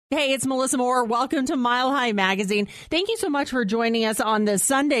Hey, it's Melissa Moore. Welcome to Mile High Magazine. Thank you so much for joining us on this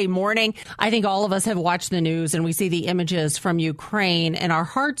Sunday morning. I think all of us have watched the news and we see the images from Ukraine and our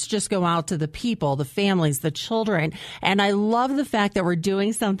hearts just go out to the people, the families, the children. And I love the fact that we're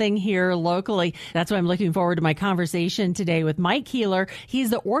doing something here locally. That's why I'm looking forward to my conversation today with Mike Keeler. He's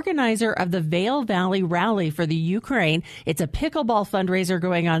the organizer of the Vail Valley Rally for the Ukraine. It's a pickleball fundraiser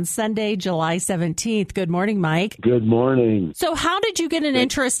going on Sunday, July 17th. Good morning, Mike. Good morning. So how did you get an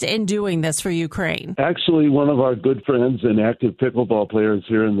interest in doing this for Ukraine? Actually, one of our good friends and active pickleball players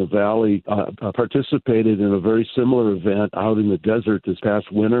here in the Valley participated in a very similar event out in the desert this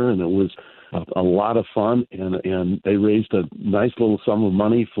past winter, and it was a lot of fun, and they raised a nice little sum of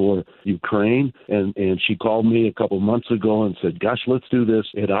money for Ukraine, and she called me a couple months ago and said, gosh, let's do this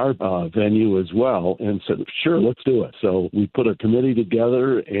at our venue as well, and said, sure, let's do it. So we put a committee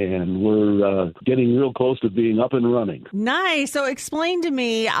together, and we're getting real close to being up and running. Nice. So explain to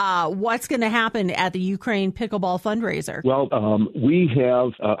me what's going to happen at the Ukraine Pickleball Fundraiser. Well, we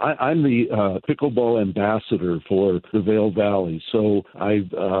have, I'm the pickleball ambassador for the Vail Valley, so I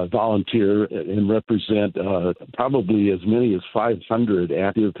volunteer and represent probably as many as 500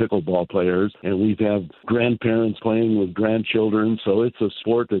 active pickleball players, and we have grandparents playing with grandchildren, so it's a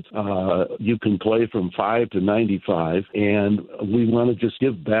sport that you can play from 5 to 95, and we want to just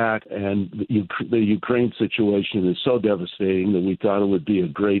give back, and the Ukraine situation is so devastating that we thought it would be a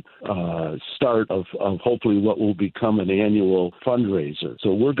great start of hopefully what will become an annual fundraiser.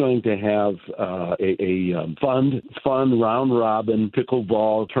 So we're going to have a fun round-robin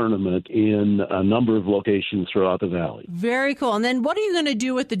pickleball tournament in a number of locations throughout the valley. Very cool. And then what are you going to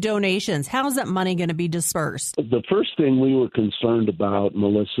do with the donations? How's that money going to be dispersed? The first thing we were concerned about,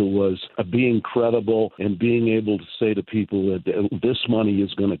 Melissa, was being credible and being able to say to people that this money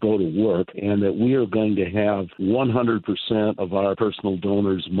is going to go to work and that we are going to have 100% of our personal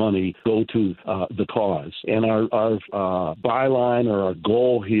donors' money go to the cause. And our byline or our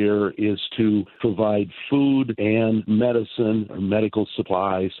goal here is to provide food and medicine or medical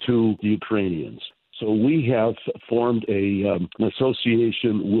supplies to the Ukrainians. So we have formed an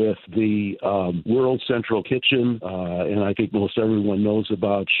association with the World Central Kitchen, and I think most everyone knows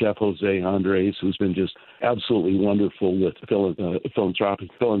about Chef Jose Andres, who's been just absolutely wonderful with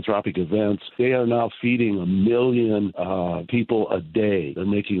philanthropic events. They are now feeding 1 million people a day. They're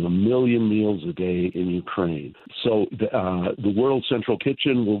making 1 million meals a day in Ukraine. So the World Central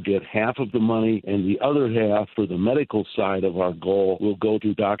Kitchen will get half of the money, and the other half for the medical side of our goal will go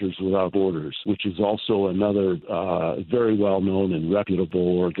to Doctors Without Borders, which is also another very well-known and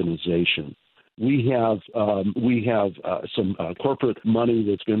reputable organization. We have some corporate money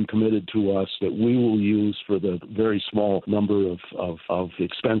that's been committed to us that we will use for the very small number of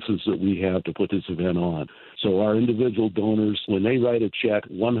expenses that we have to put this event on. So our individual donors, when they write a check,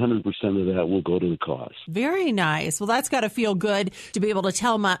 100% of that will go to the cause. Very nice. Well, that's got to feel good to be able to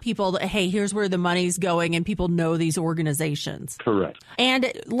tell people that, hey, here's where the money's going, and people know these organizations. Correct.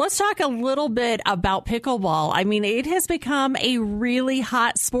 And let's talk a little bit about pickleball. I mean, it has become a really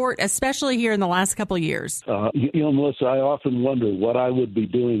hot sport, especially here in the last couple of years. Melissa, I often wonder what I would be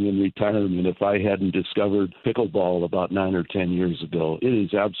doing in retirement if I hadn't discovered pickleball about 9 or 10 years ago. It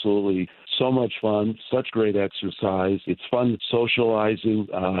is absolutely so much fun, such great exercise. It's fun socializing.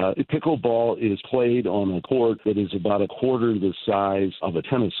 Pickleball is played on a court that is about a quarter the size of a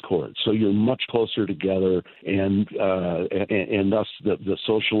tennis court. So you're much closer together, and thus the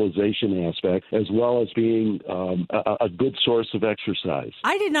socialization aspect, as well as being a good source of exercise.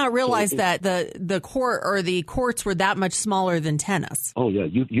 I did not realize that the court or the courts were that much smaller than tennis. Oh yeah,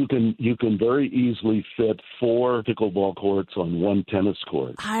 you can very easily fit 4 pickleball courts on one tennis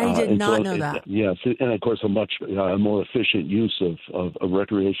court. I did not know that. Yes, and of course a much more efficient use of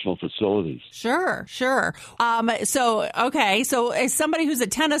recreational facilities. Sure. So if somebody who's a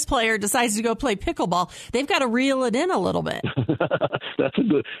tennis player decides to go play pickleball, they've got to reel it in a little bit.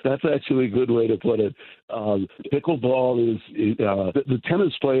 That's actually a good way to put it. Pickleball is the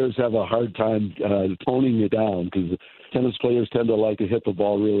tennis players have a hard time toning it down because tennis players tend to like to hit the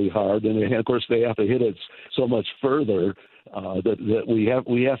ball really hard, and of course they have to hit it so much further that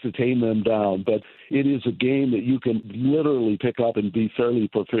we have to tame them down. But it is a game that you can literally pick up and be fairly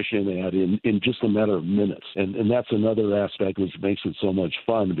proficient at in just a matter of minutes. And that's another aspect which makes it so much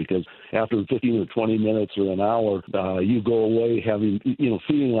fun, because after 15 or 20 minutes or an hour, you go away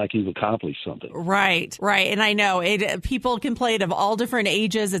feeling like you've accomplished something. Right. And I know people can play it of all different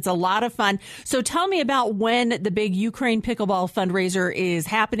ages. It's a lot of fun. So tell me about when the big Ukraine Pickleball fundraiser is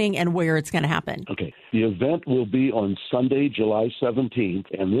happening and where it's going to happen. Okay. The event will be on Sunday, July 17th,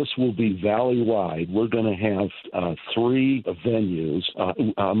 and this will be valley-wide. We're going to have 3 venues.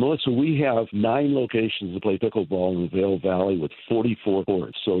 Melissa, we have 9 locations to play pickleball in the Vail Valley with 44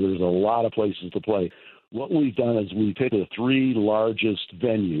 courts, so there's a lot of places to play. What we've done is we picked the 3 largest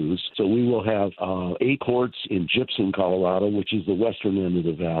venues. So we will have 8 courts in Gibson, Colorado, which is the western end of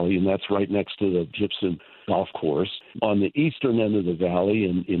the valley, and that's right next to the Gibson golf course. On the eastern end of the valley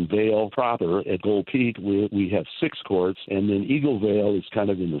in Vail proper at Gold Peak, we have 6 courts, and then Eagle Vale is kind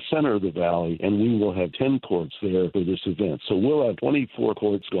of in the center of the valley, and we will have 10 courts there for this event. So we'll have 24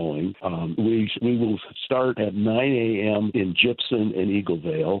 courts going. We will start at 9 a.m. in Gibson and Eagle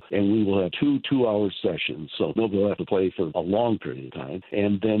Vale, and we will have 2 2-hour sessions. So nobody will have to play for a long period of time.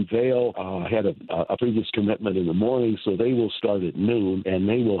 And then Vail had a previous commitment in the morning, so they will start at noon, and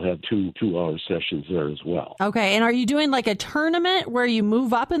they will have 2 2-hour sessions there as well. Okay, and are you doing like a tournament where you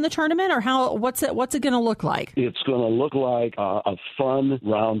move up in the tournament, or what's it going to look like? It's going to look like a fun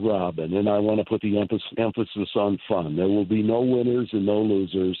round robin, and I want to put the emphasis on fun. There will be no winners and no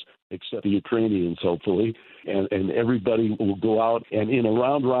losers, except the Ukrainians, hopefully, and everybody will go out, and in a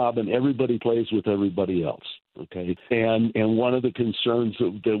round robin, everybody plays with everybody else. Okay, and one of the concerns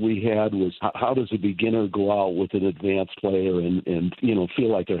that we had was how does a beginner go out with an advanced player and feel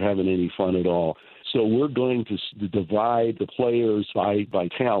like they're having any fun at all? So we're going to divide the players by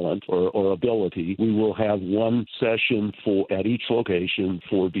talent or ability. We will have 1 session at each location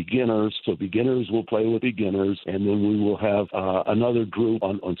for beginners. So beginners will play with beginners, and then we will have another group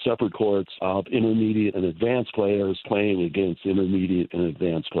on separate courts of intermediate and advanced players playing against intermediate and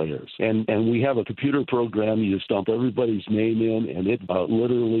advanced players. And we have a computer program. You just dump everybody's name in, and it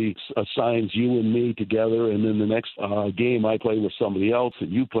literally assigns you and me together. And then the next game, I play with somebody else, and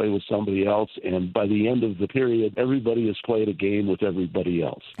you play with somebody else, and by the end of the period, everybody has played a game with everybody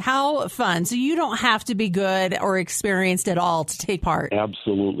else. How fun. So you don't have to be good or experienced at all to take part.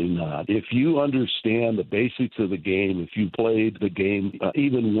 Absolutely not. If you understand the basics of the game, if you played the game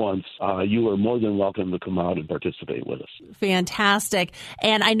even once, you are more than welcome to come out and participate with us. Fantastic.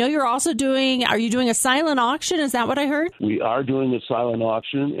 And I know are you doing a silent auction? Is that what I heard? We are doing a silent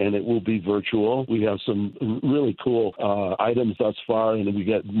auction, and it will be virtual. We have some really cool items thus far, and we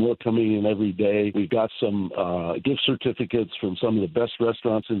get more coming in every day. We've got some gift certificates from some of the best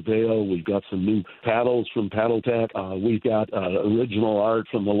restaurants in Vail. We've got some new paddles from Paddle Tech. We've got original art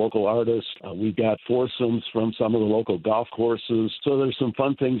from the local artists. We've got foursomes from some of the local golf courses. So there's some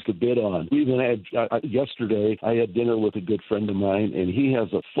fun things to bid on. We even had, yesterday, I had dinner with a good friend of mine, and he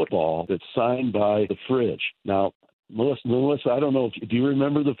has a football that's signed by the Fridge. Now, Melissa, I don't know. Do you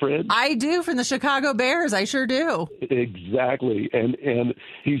remember the Fridge? I do, from the Chicago Bears. I sure do. Exactly. And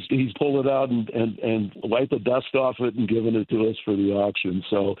he's pulled it out and wiped the dust off it and given it to us for the auction.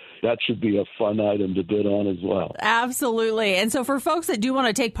 So that should be a fun item to bid on as well. Absolutely. And so for folks that do want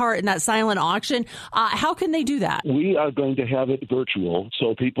to take part in that silent auction, how can they do that? We are going to have it virtual.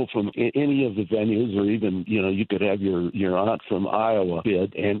 So people from any of the venues, or even, you could have your aunt from Iowa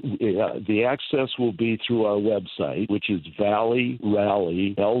bid. And the access will be through our website, which is Valley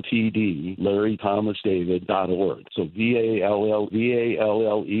Rally Ltd. LarryThomasDavid.org. So VALLEY RALLY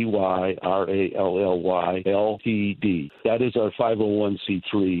Ltd. That is our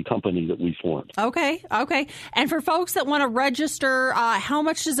 501c3 company that we formed. Okay. And for folks that want to register, how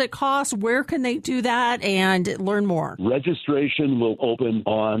much does it cost? Where can they do that and learn more? Registration will open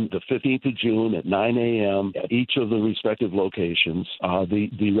on the 15th of June at 9 a.m. at each of the respective locations.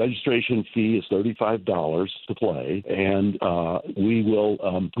 The registration fee is $35 to play. And we will.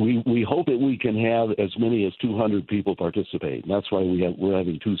 We hope that we can have as many as 200 people participate. And that's why we're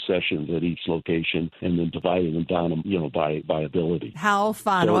having 2 sessions at each location, and then dividing them down, by ability. How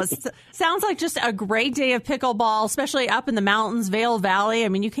fun! So, well, it sounds like just a great day of pickleball, especially up in the mountains, Vail Valley. I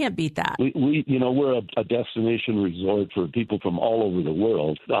mean, you can't beat that. We're a destination resort for people from all over the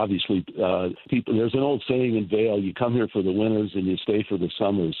world. Obviously, people. There's an old saying in Vail: you come here for the winters and you stay for the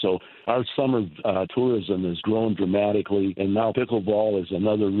summers. So our summer tourism has grown dramatically, and now pickleball is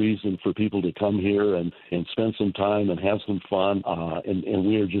another reason for people to come here and spend some time and have some fun. And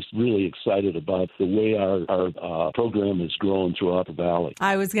we are just really excited about the way our program has grown throughout the valley.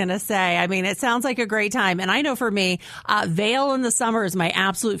 I was going to say, I mean, it sounds like a great time. And I know for me, Vail in the summer is my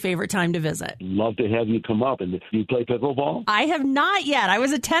absolute favorite time to visit. Love to have you come up. And do you play pickleball? I have not yet. I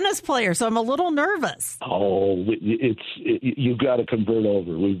was a tennis player, so I'm a little nervous. Oh, you've got to convert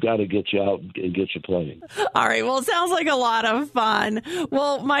over. We've got to get you out and get you playing. All right. right. Well, it sounds like a lot of fun.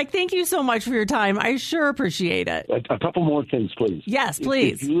 Well, Mike, thank you so much for your time. I sure appreciate it. A couple more things, please. Yes,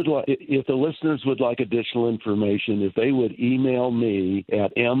 please. If the listeners would like additional information, if they would email me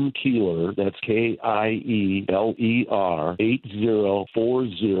at mkeeler, that's KIELER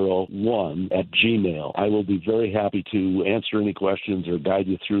 80401 at Gmail. I will be very happy to answer any questions or guide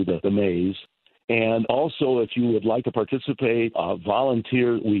you through the maze. And also, if you would like to participate,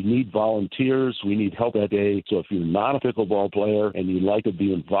 volunteer. We need volunteers. We need help that day. So if you're not a pickleball player and you'd like to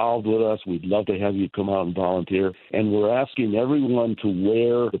be involved with us, we'd love to have you come out and volunteer. And we're asking everyone to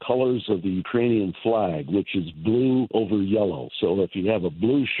wear the colors of the Ukrainian flag, which is blue over yellow. So if you have a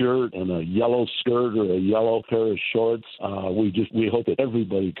blue shirt and a yellow skirt or a yellow pair of shorts, we hope that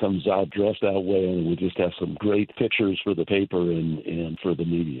everybody comes out dressed that way, and we just have some great pictures for the paper and for the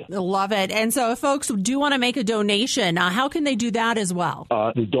media. Love it. And so if folks do want to make a donation, how can they do that as well?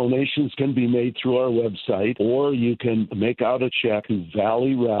 The donations can be made through our website, or you can make out a check to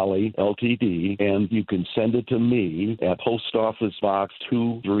Valley Rally Ltd., and you can send it to me at Post Office Box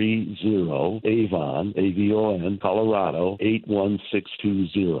 230, Avon, Avon, Colorado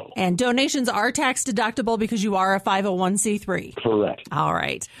 81620. And donations are tax deductible because you are a 501c3. Correct. All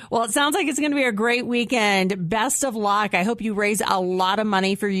right. Well, it sounds like it's going to be a great weekend. Best of luck. I hope you raise a lot of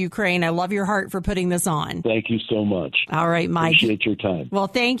money for Ukraine. I love your heart for putting this on. Thank you so much. All right, Mike. Appreciate your time. Well,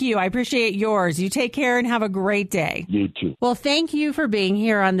 thank you. I appreciate yours. You take care and have a great day. You too. Well, thank you for being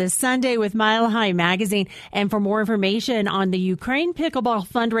here on this Sunday with Mile High Magazine. And for more information on the Ukraine Pickleball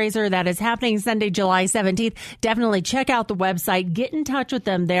fundraiser that is happening Sunday, July 17th, definitely check out the website. Get in touch with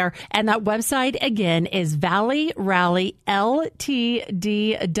them there. And that website, again, is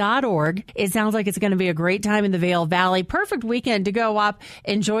valleyrallyltd.org. It sounds like it's going to be a great time in the Vail Valley. Perfect weekend to go up,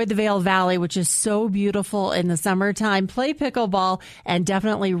 enjoy the Vail Valley, which is so beautiful in the summertime. Play pickleball and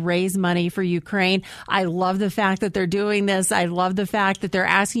definitely raise money for Ukraine. I love the fact that they're doing this. I love the fact that they're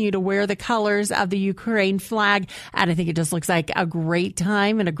asking you to wear the colors of the Ukraine flag. And I think it just looks like a great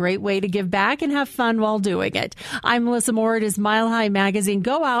time and a great way to give back and have fun while doing it. I'm Melissa Moore. It is Mile High Magazine.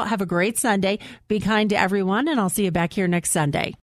 Go out, have a great Sunday. Be kind to everyone, and I'll see you back here next Sunday.